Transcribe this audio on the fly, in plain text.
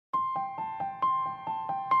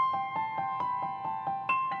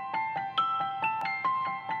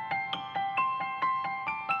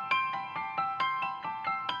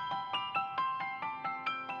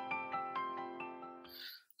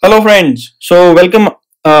Hello friends, so welcome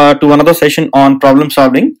to another session on problem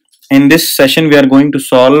solving. In this session we are going to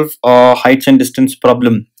solve a heights and distance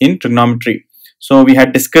problem in trigonometry. So we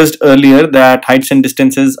had discussed earlier that heights and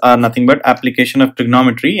distances are nothing but application of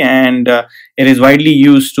trigonometry, and it is widely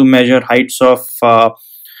used to measure heights of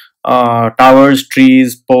towers,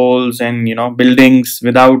 trees, poles and buildings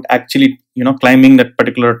without actually climbing that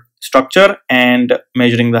particular structure and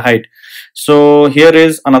measuring the height. So here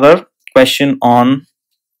is another question on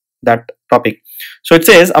that topic. So it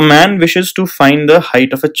says a man wishes to find the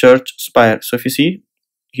height of a church spire. So if you see,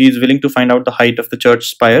 he is willing to find out the height of the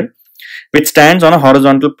church spire which stands on a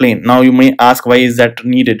horizontal plane. Now you may ask, why is that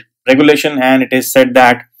needed? Regulation, and it is said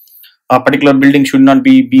that a particular building should not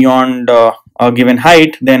be beyond a given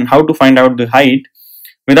height. Then how to find out the height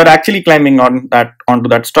without actually climbing onto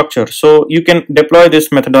that structure? So you can deploy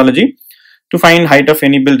this methodology to find height of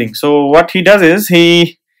any building. So what he does is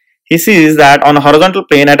he sees that on a horizontal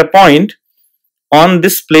plane at a point on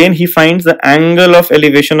this plane he finds the angle of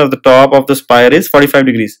elevation of the top of the spire is 45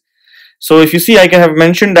 degrees. So if you see, I can have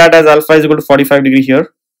mentioned that as alpha is equal to 45 degree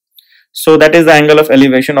here. So that is the angle of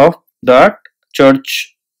elevation of the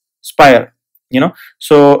church spire.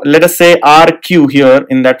 So let us say RQ here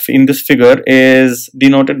in this figure is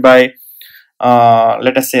denoted by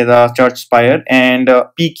let us say the church spire, and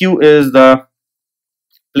PQ is the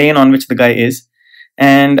plane on which the guy is.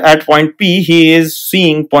 And at point P, he is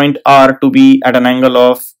seeing point R to be at an angle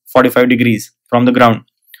of 45 degrees from the ground.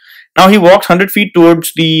 Now he walks 100 feet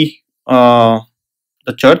towards the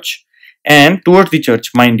church, and towards the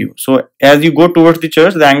church, mind you. So as you go towards the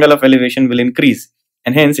church, the angle of elevation will increase,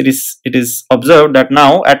 and hence it is observed that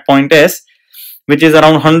now at point S, which is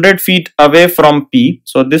around 100 feet away from P.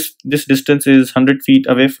 So this distance is 100 feet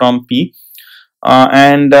away from P,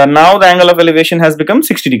 and now the angle of elevation has become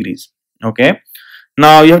 60 degrees. Okay.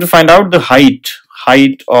 Now you have to find out the height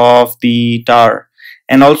of the tower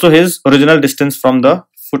and also his original distance from the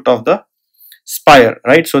foot of the spire,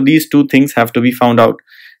 right? So these two things have to be found out.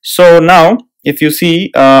 So now if you see,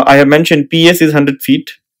 I have mentioned PS is 100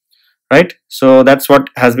 feet, right? So that's what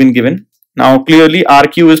has been given. Now clearly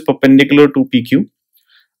RQ is perpendicular to PQ.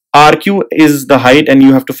 RQ is the height and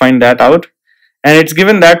you have to find that out. And it's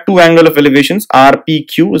given that two angle of elevations,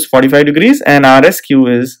 RPQ is 45 degrees and RSQ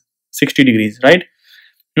is 60 degrees, right?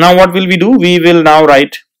 Now what will we do? We will now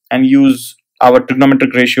write and use our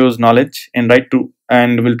trigonometric ratios knowledge and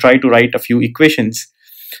we'll try to write a few equations.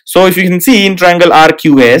 So if you can see in triangle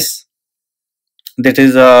RQS, that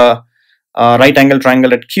is a right angle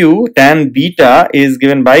triangle at Q, tan beta is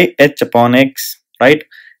given by h upon x, right?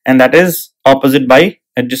 And that is opposite by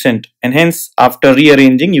adjacent, and hence after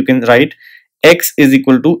rearranging you can write x is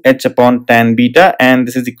equal to h upon tan beta, and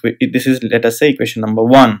this is let us say equation number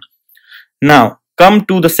 1. Now come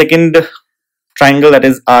to the second triangle, that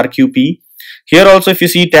is RQP. Here also if you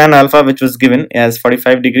see tan alpha, which was given as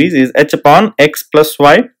 45 degrees, is h upon x plus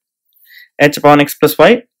y. H upon x plus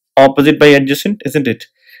y opposite by adjacent, isn't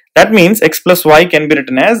it? That means x plus y can be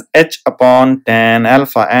written as h upon tan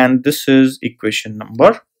alpha, and this is equation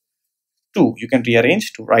number 2. You can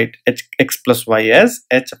rearrange to write x plus y as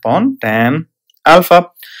h upon tan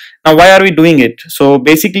alpha. Now why are we doing it? So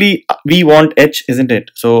basically we want h, isn't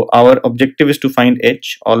it? So our objective is to find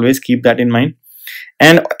h. Always keep that in mind.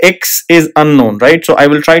 And x is unknown, right? So I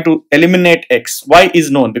will try to eliminate x. Y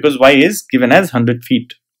is known because y is given as 100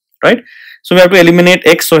 feet, right? So we have to eliminate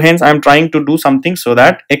x. So hence I am trying to do something so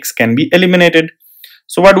that x can be eliminated.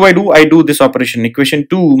 So what do? I do this operation, equation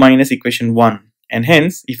 2 minus equation 1. And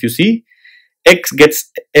hence if you see, x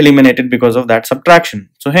gets eliminated because of that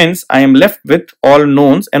subtraction. So hence I am left with all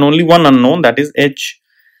knowns and only one unknown, that is h.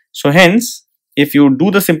 So hence if you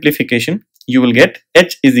do the simplification, you will get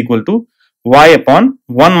h is equal to y upon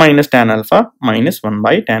 1 minus tan alpha minus 1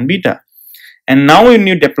 by tan beta. And now when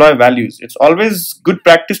you deploy values, it's always good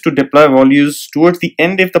practice to deploy values towards the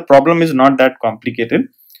end if the problem is not that complicated.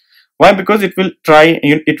 Why? Because it will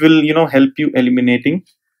help you eliminating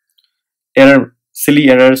silly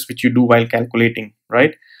errors which you do while calculating,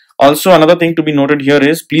 right? Also another thing to be noted here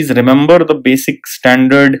is, please remember the basic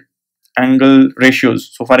standard angle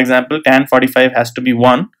ratios. So for example, tan 45 has to be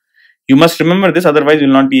 1. You must remember this, otherwise you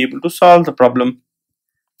will not be able to solve the problem.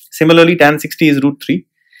 Similarly, tan 60 is root 3,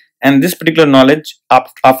 and this particular knowledge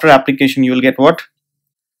after application you will get what?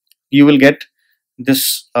 You will get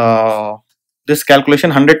this this calculation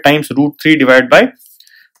 100 times root 3 divided by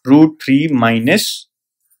root 3 minus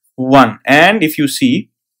 1, and if you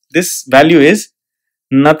see, this value is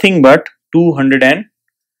nothing but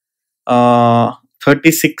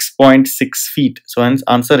 236.6 feet. So hence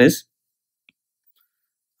answer is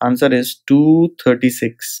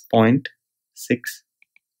 236.6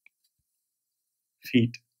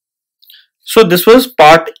 feet. So this was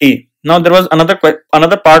part A. Now there was another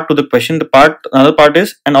part to the question. Another part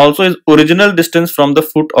is, and also is original distance from the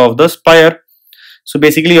foot of the spire. So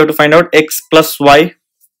basically you have to find out x plus y,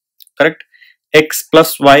 correct? X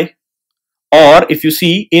plus y, or if you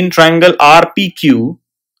see in triangle RPQ,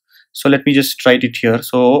 so let me just write it here.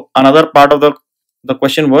 So another part of the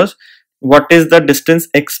question was, what is the distance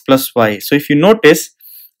x plus y? So if you notice,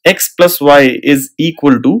 x plus y is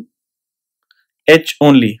equal to h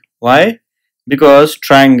only. Why? Because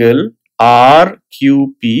triangle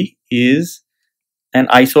RQP is an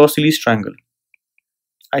isosceles triangle.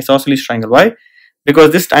 Isosceles triangle. Why?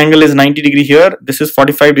 Because this angle is 90 degree here, this is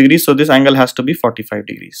 45 degrees, so this angle has to be 45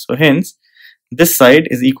 degrees. So hence this side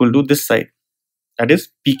is equal to this side, that is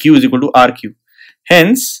PQ is equal to RQ.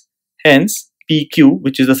 Hence PQ,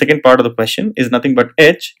 which is the second part of the question, is nothing but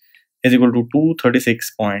h is equal to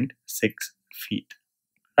 236.6 feet,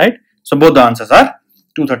 right? So both the answers are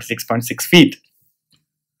 236.6 feet.